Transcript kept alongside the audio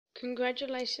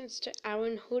Congratulations to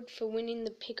Aaron Hood for winning the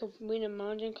pick of winner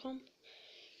margin comp.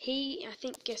 He, I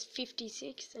think, guessed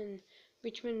 56 and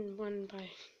Richmond won by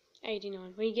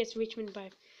 89. Well, he guessed Richmond by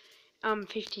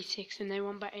 56 and they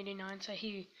won by 89, so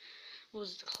he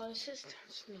was the closest.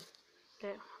 Yeah,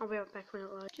 I'll be right back when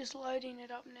it loads. Just loading it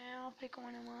up now. Pick a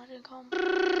winner margin comp.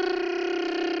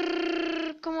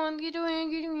 Come on, get away.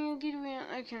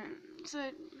 Okay,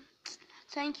 so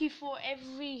thank you for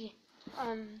every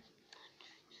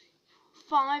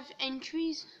 5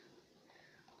 entries.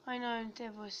 I know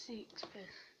there were 6, but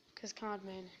because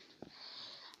Cardman, I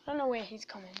don't know where his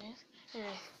comment is.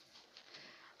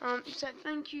 Anyway, so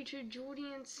thank you to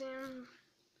Jordy and Sam.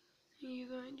 Here you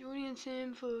go, Jordy and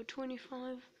Sam for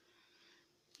 25.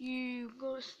 You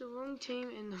got us the wrong team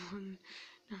and the one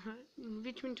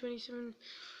Richmond 27.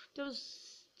 That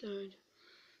was 3rd.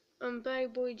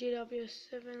 Bag Boy GWS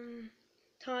 7.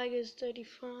 Tigers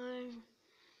 35.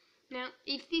 Now,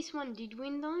 if this one did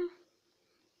win though,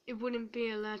 it wouldn't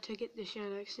be allowed to get the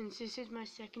shout out since this is my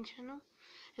 2nd channel,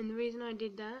 and the reason I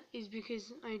did that is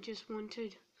because I just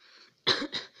wanted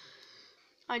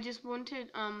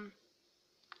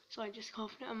so I just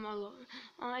coughed a lot.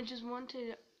 I just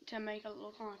wanted to make it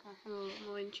look like I had a lot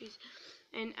more entries,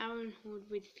 and Aaron Hood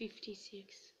with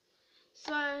 56.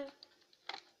 So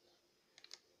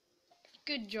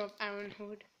good job, Aaron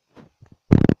Hood.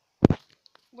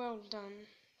 Well done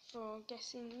for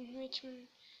guessing Richmond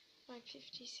by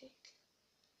 56.